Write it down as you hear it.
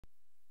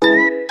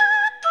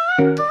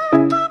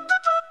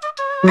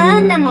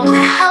Animals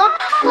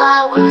help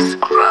flowers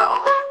grow.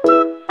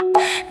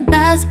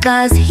 Buzz,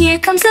 buzz, here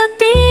comes a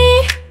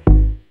bee,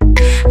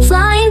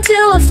 flying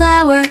to a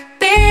flower,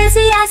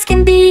 busy as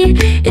can be.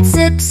 It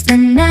sips the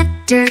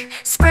nectar,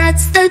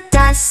 spreads the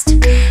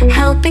dust,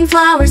 helping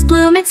flowers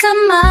bloom, it's a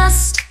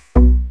must.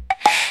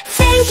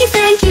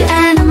 Thank you,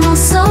 animals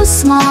so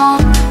small.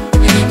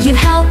 You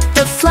help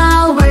the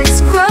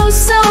flowers grow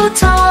so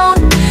tall.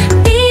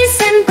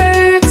 Bees and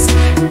birds,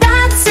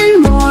 bats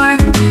and more,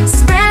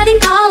 spreading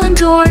pollen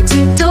door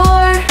to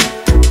door.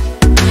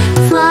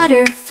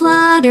 Flutter,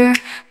 flutter,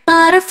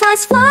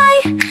 butterflies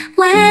fly,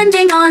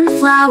 landing on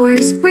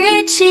flowers,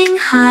 reaching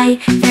high.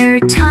 Their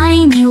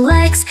tiny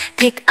legs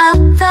pick up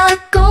the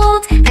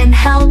gold and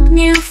help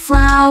new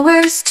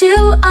flowers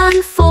to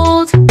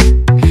unfold.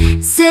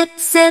 Zip,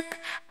 zip,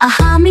 a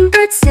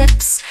hummingbird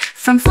sips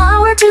from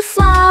flower to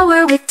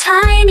flower with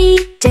tiny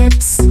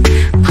dips.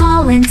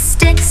 Pollen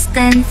sticks,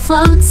 then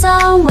floats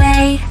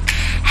away,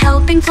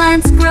 helping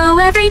plants grow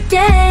every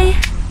day.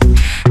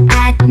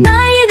 At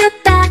night a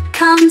bat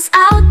comes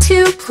out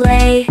to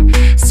play,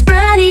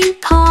 spreading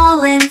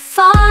pollen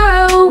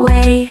far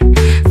away,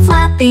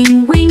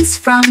 flapping wings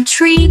from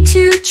tree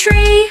to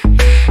tree,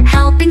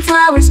 helping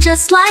flowers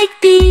just like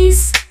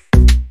bees.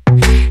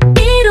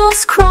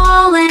 Beetles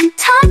crawl and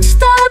touch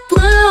the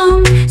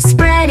bloom,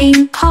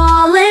 spreading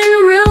pollen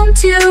room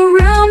to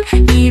room.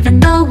 Even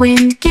the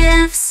wind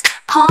gives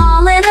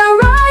pollen a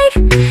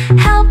ride,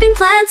 helping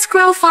plants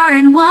grow far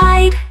and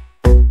wide.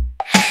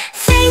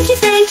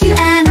 Thank you,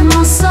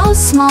 animals so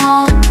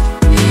small.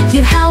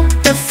 You help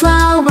the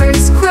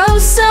flowers grow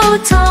so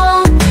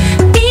tall.